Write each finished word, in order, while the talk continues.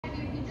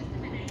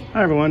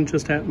Hi everyone,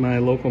 just at my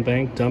local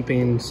bank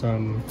dumping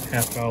some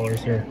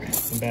 $50 or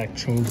I'm back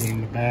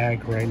changing the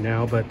bag right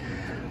now, but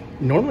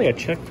normally I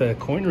check the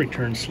coin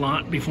return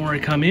slot before I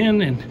come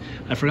in and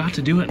I forgot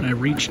to do it and I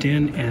reached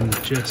in and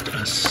just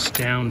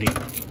astounding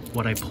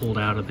what I pulled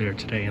out of there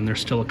today. And there's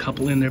still a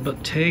couple in there,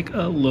 but take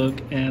a look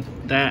at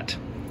that.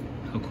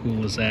 How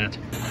cool is that?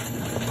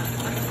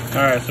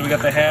 All right, so we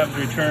got the halves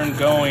return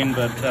going,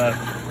 but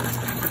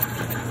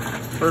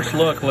first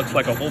look looks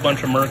like a whole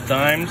bunch of Merc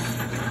dimes.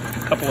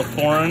 Couple of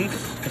foreigns,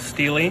 a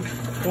Steely.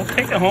 We'll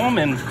take it home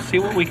and see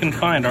what we can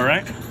find, all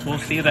right? We'll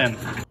see you then.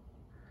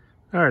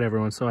 All right,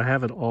 everyone, so I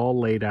have it all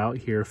laid out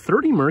here.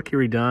 30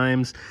 Mercury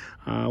dimes,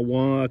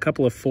 a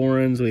couple of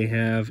foreigns. We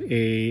have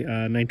a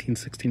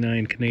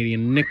 1969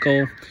 Canadian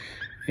nickel,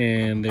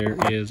 and there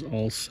is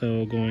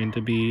also going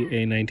to be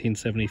a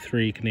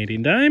 1973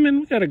 Canadian dime, and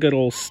we got a good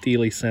old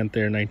Steely cent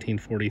there,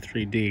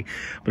 1943D.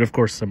 But of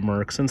course, some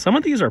Mercs, and some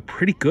of these are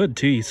pretty good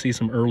too. You see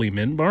some early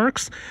mint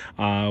marks.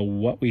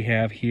 What we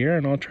have here,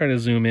 and I'll try to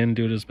zoom in,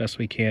 do it as best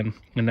we can.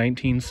 A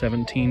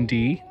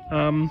 1917D,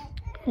 a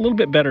little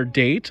bit better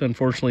date.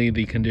 Unfortunately,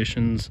 the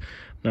conditions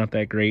not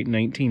that great.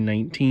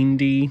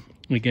 1919D,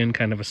 again,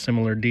 kind of a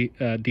similar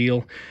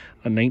deal.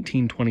 A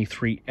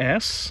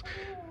 1923S.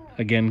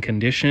 Again,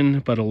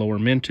 condition, but a lower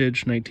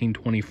mintage.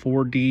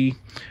 1924D,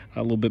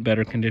 a little bit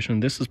better condition.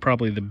 This is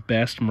probably the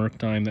best Merc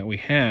dime that we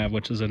have,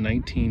 which is a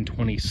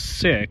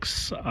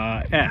 1926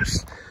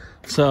 S.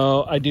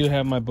 So I do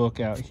have my book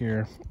out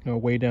here,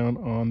 way down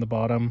on the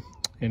bottom,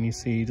 and you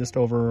see just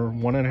over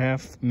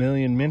 1.5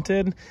 million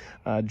minted,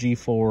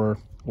 G4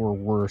 or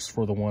worse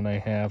for the one I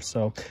have.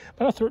 So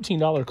about a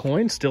 $13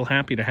 coin. Still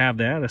happy to have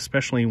that,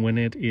 especially when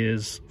it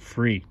is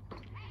free.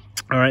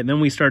 All right, then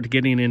we start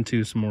getting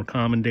into some more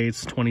common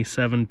dates.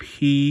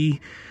 27P,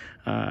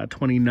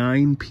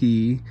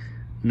 29P,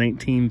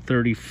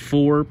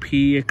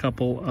 1934P, a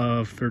couple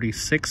of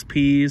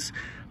 36Ps,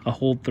 a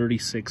whole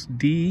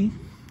 36D.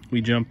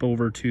 We jump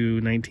over to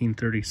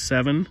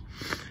 1937,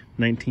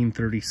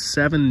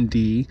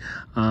 1937D,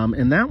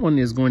 and that one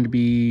is going to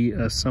be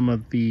some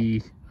of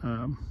the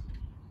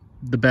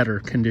better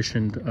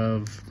conditioned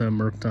of the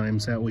Merc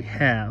dimes that we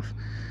have.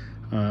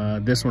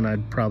 This one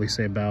I'd probably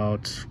say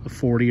about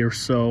 40 or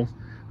so,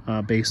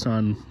 based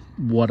on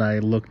what I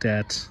looked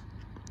at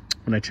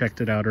when I checked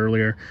it out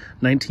earlier.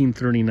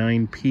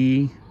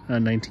 1939P,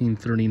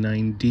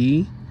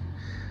 1939D,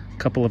 a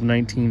couple of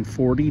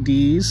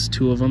 1940Ds,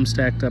 two of them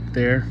stacked up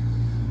there.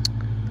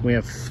 We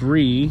have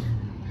three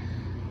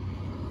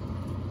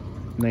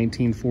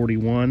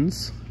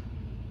 1941s,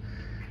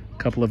 a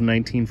couple of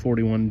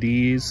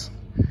 1941Ds,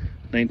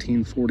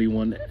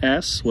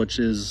 1941S, which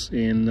is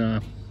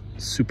in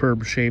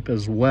superb shape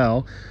as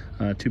well.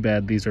 Too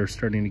bad these are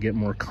starting to get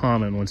more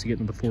common once you get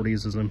into the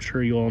 40s, as I'm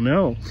sure you all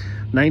know.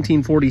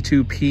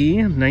 1942P,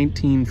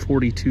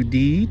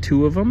 1942D,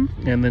 two of them,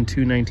 and then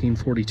two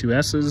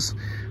 1942S's.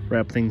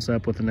 Wrap things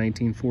up with a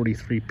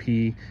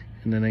 1943P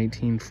and a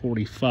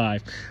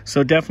 1945.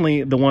 So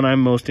definitely the one I'm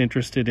most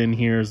interested in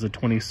here is the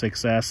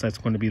 26S. That's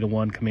going to be the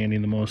one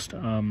commanding the most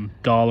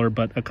dollar,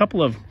 but a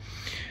couple of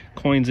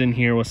coins in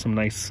here with some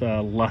nice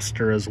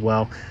luster as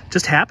well.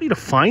 Just happy to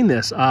find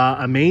this.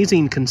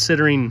 Amazing,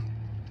 considering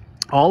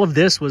all of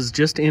this was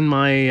just in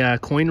my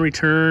coin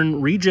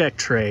return reject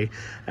tray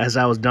as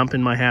I was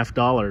dumping my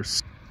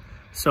 $50.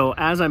 So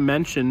as I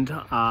mentioned,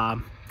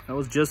 I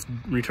was just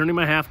returning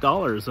my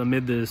 $50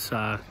 amid this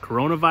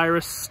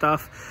coronavirus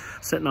stuff,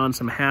 sitting on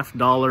some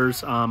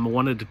 $50. I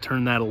wanted to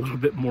turn that a little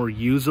bit more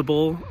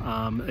usable,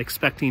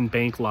 expecting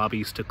bank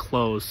lobbies to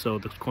close, so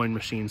the coin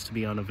machines to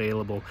be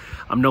unavailable.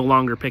 I'm no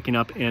longer picking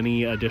up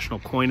any additional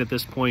coin at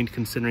this point,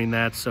 considering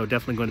that, so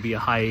definitely going to be a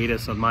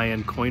hiatus on my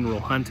end coin roll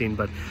hunting,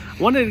 but I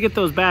wanted to get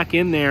those back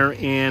in there,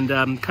 and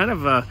kind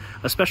of a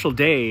special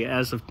day.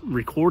 As of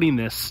recording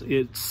this,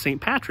 it's St.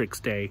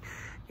 Patrick's Day.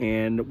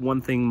 And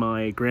one thing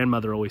my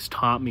grandmother always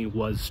taught me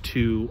was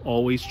to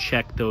always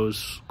check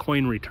those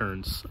coin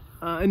returns.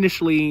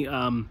 Initially,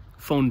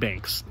 phone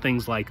banks,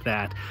 things like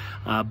that.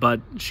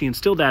 But she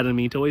instilled that in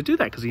me to always do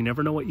that, because you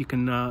never know what you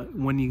can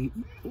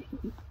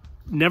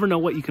never know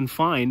what you can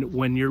find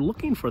when you're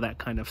looking for that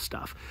kind of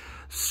stuff.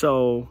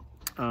 So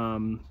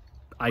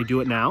I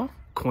do it now.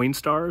 Coin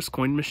stars,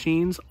 coin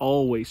machines,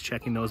 always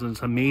checking those, and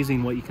it's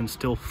amazing what you can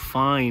still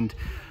find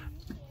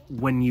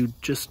when you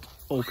just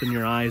open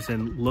your eyes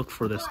and look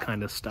for this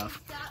kind of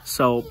stuff.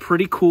 So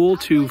pretty cool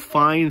to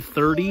find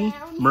 30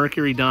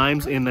 Mercury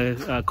dimes in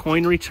the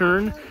coin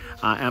return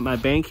at my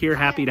bank here.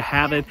 Happy to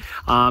have it.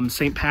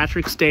 St.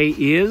 Patrick's Day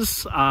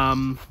is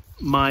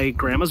my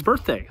grandma's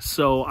birthday,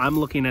 so I'm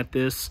looking at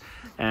this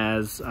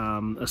as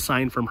a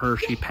sign from her.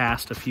 She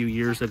passed a few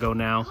years ago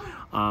now.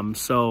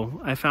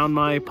 So I found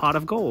my pot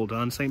of gold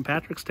on St.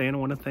 Patrick's Day, and I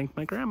want to thank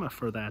my grandma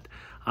for that.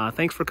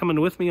 Thanks for coming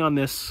with me on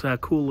this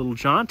cool little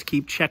jaunt.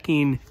 Keep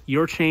checking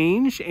your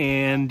change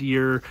and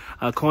your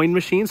coin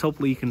machines.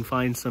 Hopefully you can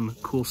find some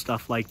cool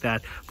stuff like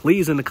that.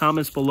 Please, in the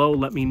comments below,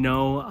 let me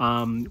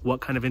know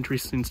what kind of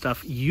interesting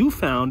stuff you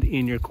found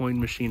in your coin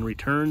machine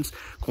returns,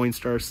 coin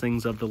stars,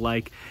 things of the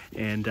like.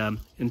 And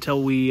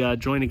until we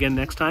join again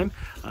next time,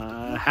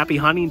 happy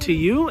hunting to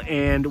you,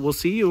 and we'll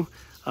see you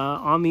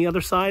on the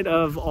other side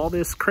of all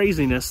this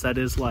craziness that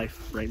is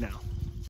life right now.